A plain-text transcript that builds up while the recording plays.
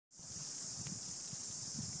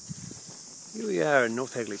Here we are in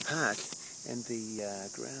North Hagley Park, and the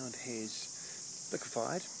ground has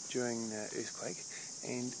liquefied during the earthquake,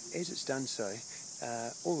 and as it's done so,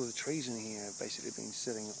 all of the trees in here have basically been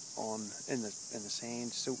sitting in the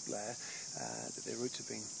sand, silt layer that their roots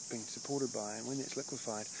have been supported by, and when it's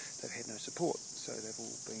liquefied they've had no support, so they've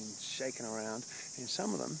all been shaken around, and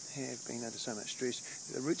some of them have been under so much stress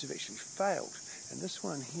that the roots have actually failed. And this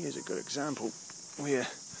one here is a good example where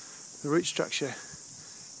the root structure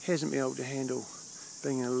hasn't been able to handle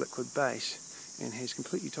being in a liquid base and has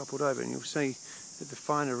completely toppled over, and you'll see that the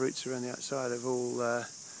finer roots around the outside have all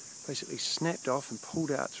basically snapped off and pulled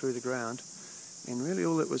out through the ground, and really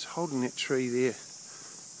all that was holding that tree there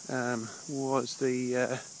was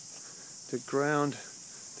the ground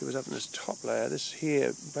that was up in this top layer. This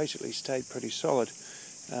here basically stayed pretty solid,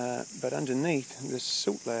 but underneath this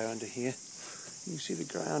silt layer under here, you see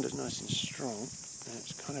the ground is nice and strong, and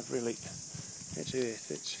it's kind of really, that's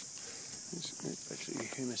earth, it's basically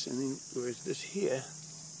humus, and then whereas this here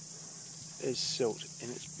is silt, and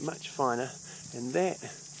it's much finer, and that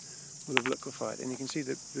will have liquefied. And you can see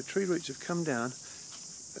that the tree roots have come down,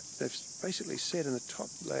 they've basically sat in the top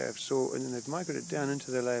layer of soil, and then they've migrated down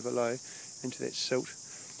into the layer below, into that silt,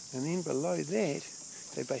 and then below that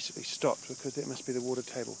they basically stopped, because that must be the water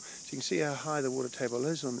table. So you can see how high the water table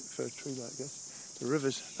is for a tree like this. The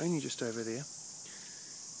river's only just over there,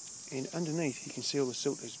 and underneath you can see all the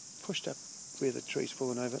silt is pushed up where the tree's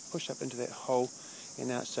fallen over, pushed up into that hole, and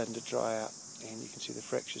now it's starting to dry out, and you can see the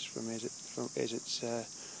fractures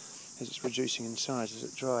as it's reducing in size as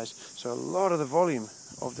it dries. So a lot of the volume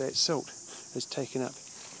of that silt is taken up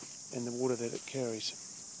in the water that it carries.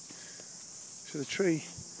 So the tree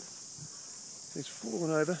has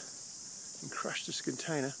fallen over and crushed this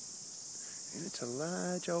container, and it's a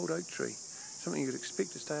large old oak tree, something you would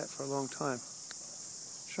expect to stay up for a long time.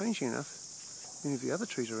 Strangely enough, many of the other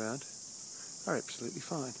trees around are absolutely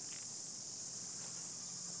fine.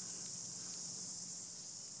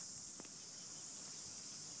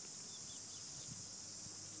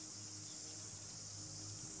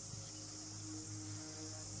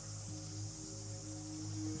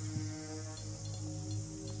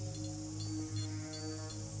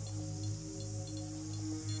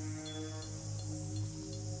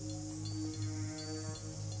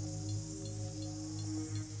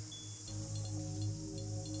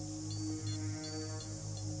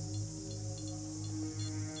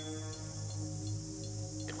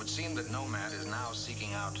 It would seem that Nomad is now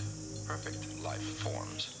seeking out perfect life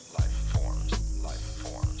forms.